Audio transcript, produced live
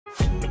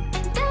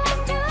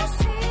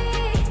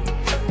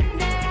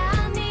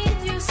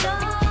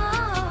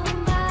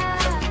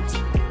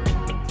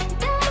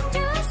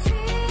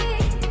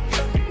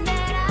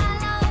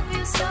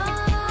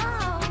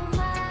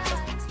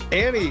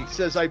Annie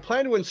says, I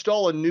plan to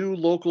install a new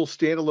local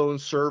standalone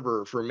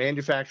server for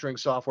manufacturing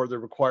software that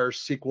requires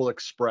SQL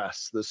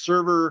Express. The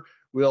server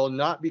will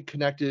not be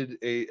connected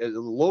a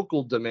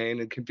local domain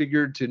and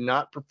configured to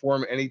not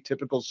perform any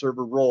typical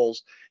server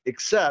roles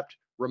except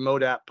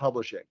remote app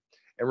publishing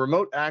and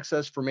remote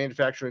access for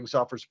manufacturing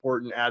software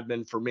support and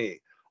admin for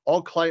me.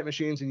 All client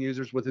machines and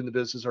users within the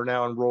business are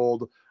now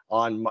enrolled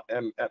on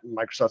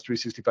Microsoft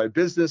 365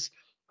 Business,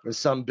 with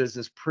some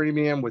Business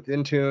Premium with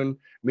Intune,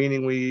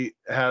 meaning we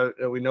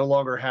no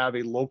longer have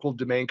a local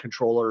domain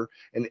controller,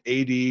 and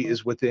AD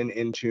is within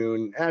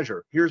Intune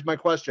Azure. Here's my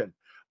question.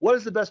 What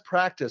is the best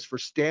practice for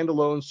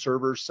standalone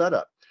server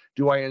setup?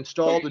 Do I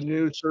install the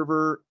new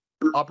server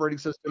operating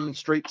system and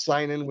straight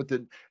sign in with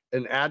an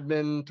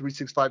admin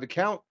 365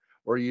 account,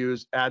 or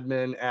use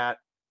admin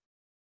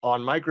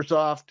on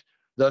Microsoft,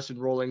 thus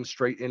enrolling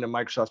straight into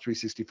Microsoft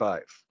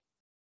 365?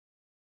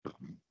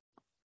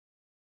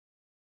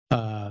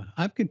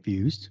 I'm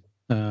confused.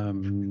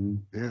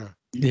 Yeah.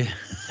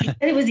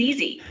 It was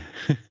easy.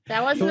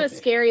 That wasn't as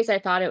scary as I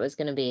thought it was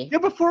going to be. Yeah,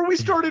 before we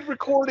started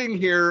recording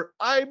here,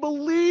 I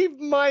believe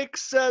Mike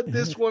said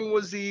this one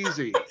was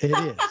easy. It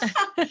is.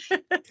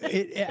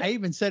 I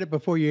even said it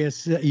before you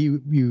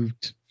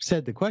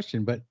said the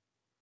question, but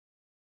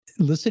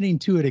listening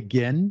to it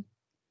again,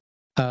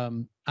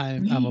 I'm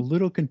a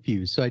little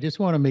confused. So I just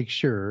want to make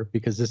sure,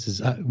 because this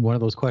is one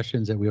of those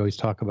questions that we always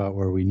talk about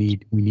where we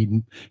need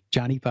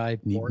Johnny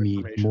Five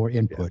need more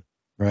input,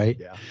 right?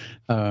 Yeah.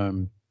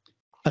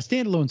 A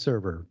standalone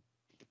server,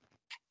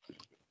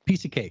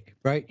 piece of cake,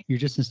 right? You're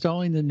just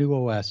installing the new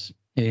OS,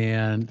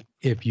 and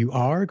if you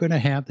are going to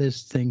have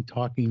this thing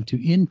talking to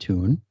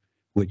Intune,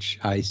 which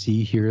I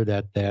see here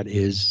that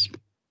is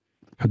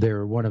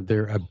one of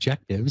their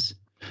objectives,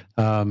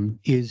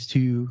 is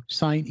to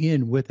sign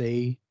in with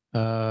a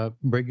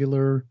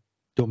regular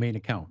domain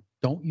account.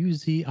 Don't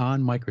use the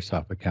on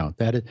Microsoft account.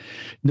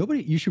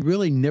 You should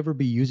really never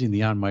be using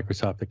the on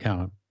Microsoft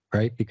account,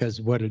 right? Because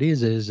what it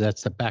is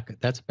that's a back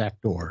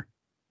door.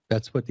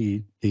 That's what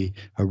the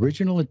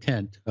original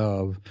intent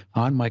of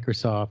on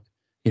Microsoft,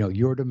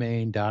 your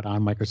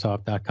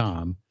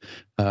domain.onmicrosoft.com.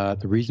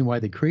 The reason why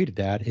they created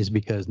that is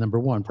because, number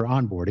one, for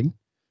onboarding,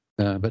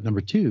 but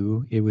number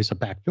two, it was a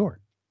back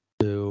door.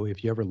 So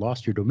if you ever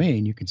lost your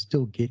domain, you can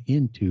still get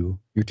into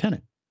your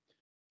tenant.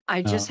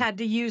 I just had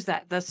to use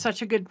that. That's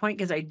such a good point,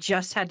 because I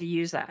just had to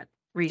use that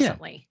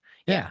recently.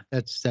 Yeah.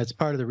 That's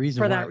part of the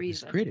reason why it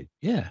was created.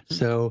 Yeah.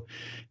 So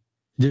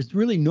there's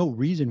really no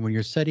reason when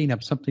you're setting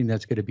up something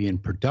that's going to be in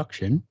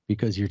production,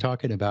 because you're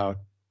talking about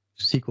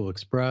SQL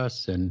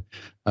Express and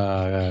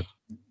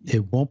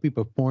it won't be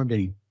performed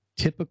any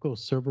typical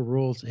server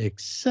roles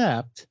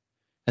except,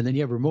 and then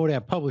you have remote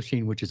app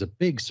publishing, which is a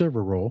big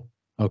server role,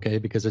 okay,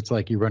 because it's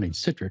like you're running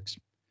Citrix.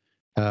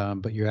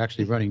 But you're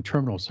actually running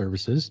terminal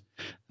services,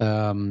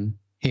 and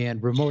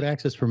remote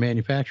access for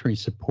manufacturing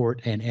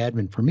support and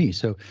admin for me.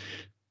 So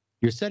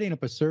you're setting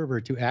up a server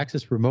to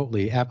access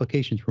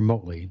applications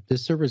remotely.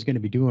 This server is going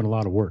to be doing a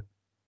lot of work.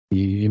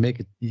 You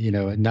make it,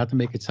 not to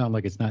make it sound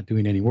like it's not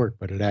doing any work,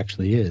 but it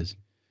actually is.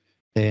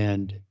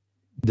 And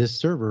this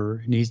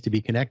server needs to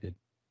be connected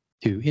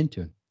to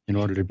Intune in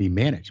order to be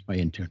managed by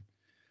Intune.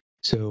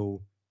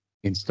 So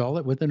install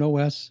it with an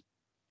OS,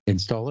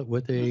 install it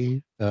with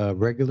a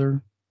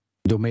regular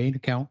domain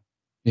account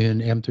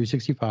in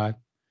M365,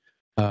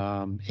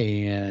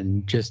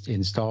 and just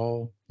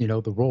install,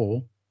 the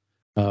role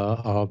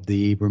of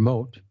the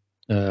remote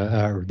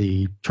or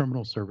the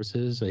terminal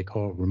services. They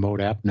call it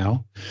remote app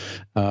now,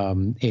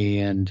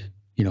 and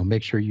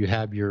make sure you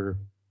have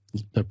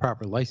the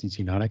proper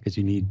licensing on it, because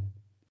you need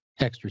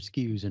extra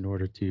SKUs in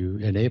order to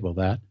enable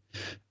that.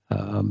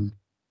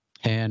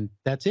 And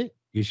that's it.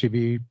 You should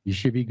be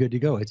good to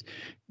go. It's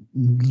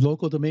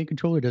local domain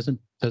controller doesn't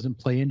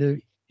play into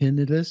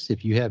this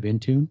if you have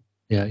Intune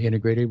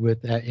integrated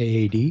with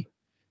AAD.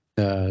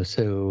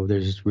 So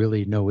there's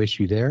really no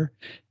issue there.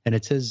 And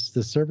it says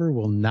the server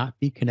will not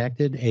be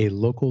connected a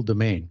local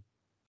domain.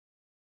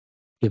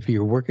 If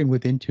you're working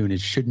with Intune,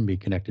 it shouldn't be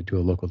connected to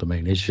a local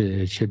domain. It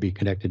should be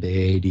connected to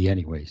AAD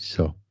anyway.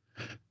 So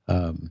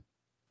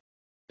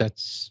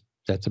that's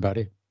about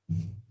it.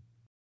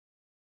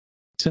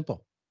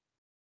 Simple.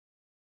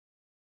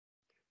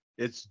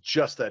 It's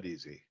just that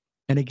easy.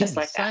 And again, Just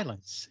like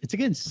silence. It's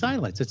again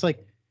silence. It's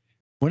like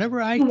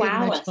whenever I give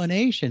an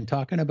explanation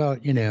talking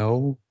about,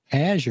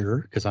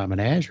 Azure, because I'm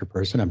an Azure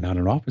person, I'm not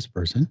an Office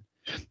person.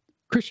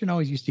 Christian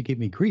always used to give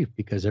me grief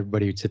because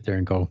everybody would sit there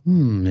and go,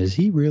 is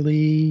he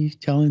really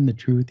telling the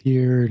truth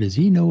here? Does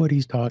he know what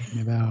he's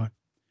talking about?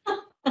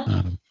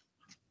 No,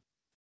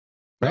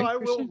 Right,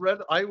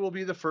 I will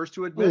be the first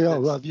to admit. We all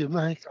love you,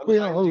 Mike. We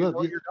all love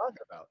what you. you're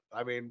talking about.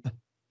 I mean,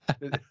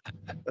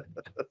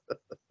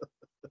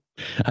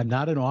 I'm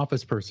not an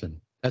Office person.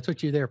 That's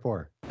what you're there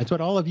for. That's what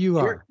all of you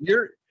are.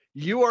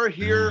 You are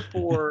here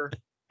for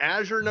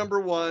Azure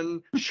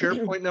 #1,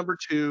 SharePoint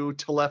 #2,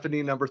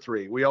 telephony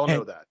 #3. We all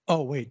know that.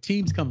 Oh, wait.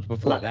 Teams comes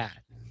before that.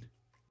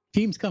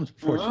 Teams comes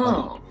before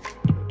Oh.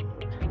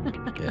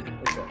 Yeah.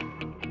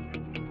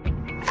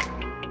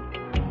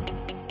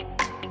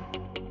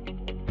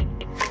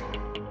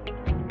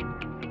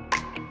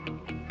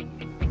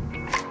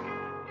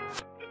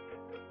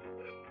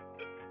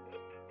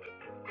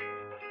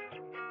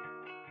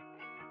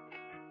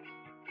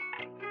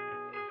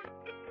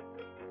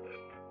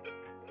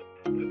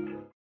 it.